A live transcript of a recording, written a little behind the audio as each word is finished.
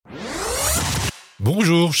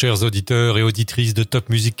Bonjour chers auditeurs et auditrices de Top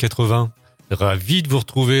Music 80. Ravi de vous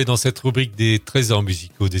retrouver dans cette rubrique des trésors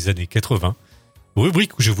musicaux des années 80.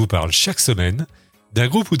 Rubrique où je vous parle chaque semaine d'un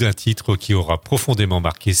groupe ou d'un titre qui aura profondément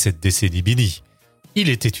marqué cette décennie bénie. Il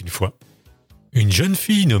était une fois une jeune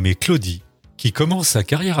fille nommée Claudie qui commence sa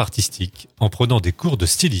carrière artistique en prenant des cours de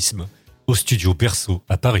stylisme au studio Berceau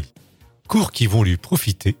à Paris. Cours qui vont lui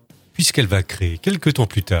profiter puisqu'elle va créer quelques temps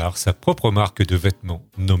plus tard sa propre marque de vêtements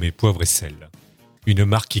nommée Poivre et qu'elle. Une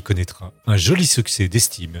marque qui connaîtra un joli succès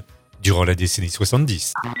d'estime durant la décennie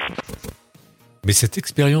 70. Mais cette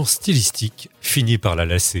expérience stylistique finit par la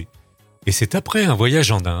lasser, et c'est après un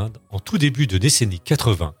voyage en Inde, en tout début de décennie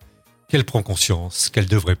 80, qu'elle prend conscience qu'elle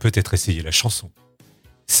devrait peut-être essayer la chanson.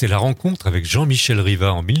 C'est la rencontre avec Jean-Michel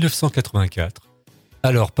Rivat en 1984,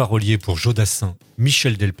 alors parolier pour Jodassin,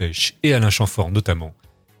 Michel Delpech et Alain Chamfort notamment,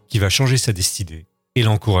 qui va changer sa destinée et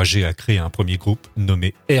l'encourager à créer un premier groupe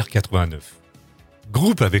nommé R89.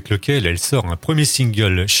 Groupe avec lequel elle sort un premier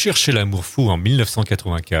single Cherchez l'amour fou en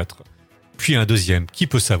 1984, puis un deuxième Qui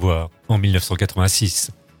peut savoir en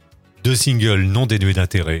 1986. Deux singles non dénués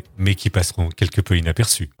d'intérêt, mais qui passeront quelque peu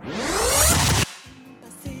inaperçus.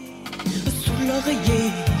 Sous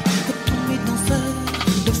l'oreiller, tous les danseurs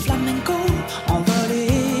de flamenco envolés.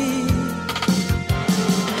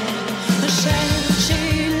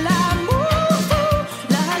 Cherchez l'amour fou,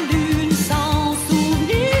 la lune sans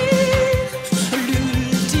souvenir,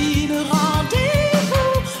 l'ultime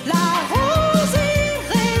rendez-vous, la rose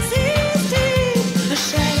irrésistible.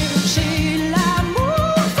 Cherchez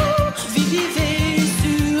l'amour fou, vivez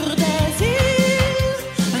sur des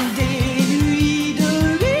îles, des nuits de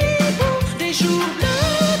hibou, des jours de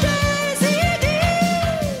désir.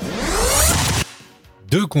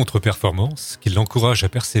 Deux contre-performances qui l'encouragent à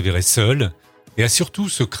persévérer seule et à surtout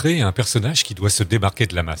se créer un personnage qui doit se démarquer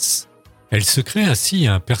de la masse. Elle se crée ainsi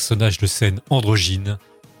un personnage de scène androgyne,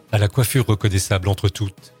 à la coiffure reconnaissable entre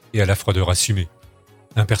toutes et à la froideur assumée.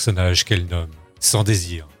 Un personnage qu'elle nomme Sans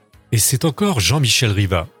désir. Et c'est encore Jean-Michel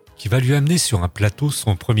Rivat qui va lui amener sur un plateau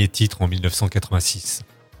son premier titre en 1986.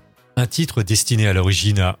 Un titre destiné à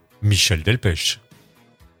l'origine à Michel Delpech.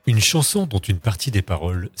 Une chanson dont une partie des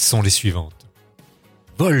paroles sont les suivantes.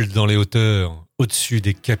 Vole dans les hauteurs, au-dessus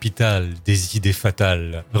des capitales, des idées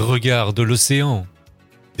fatales, regarde l'océan.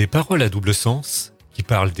 Des paroles à double sens qui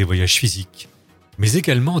parlent des voyages physiques, mais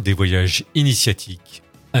également des voyages initiatiques,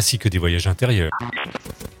 ainsi que des voyages intérieurs.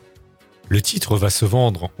 Le titre va se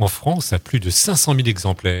vendre en France à plus de 500 000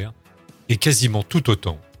 exemplaires et quasiment tout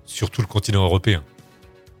autant sur tout le continent européen.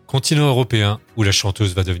 Continent européen où la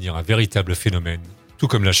chanteuse va devenir un véritable phénomène, tout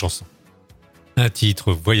comme la chanson. Un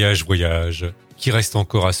titre Voyage, voyage, qui reste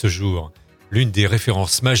encore à ce jour l'une des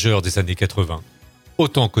références majeures des années 80,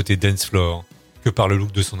 autant côté dance floor que par le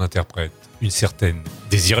look de son interprète, une certaine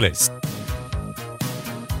Desireless.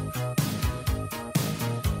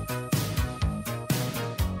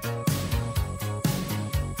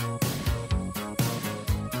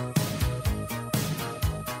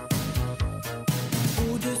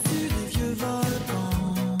 Au-dessus des vieux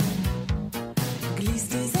volcans, glisse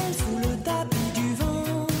des ailes sous le tapis du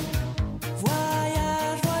vent.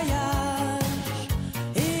 Voyage, voyage,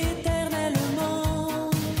 éternellement.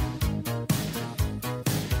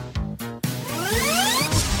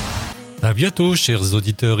 À bientôt, chers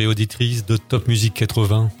auditeurs et auditrices de Top Music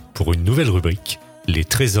 80, pour une nouvelle rubrique, les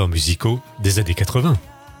trésors musicaux des années 80.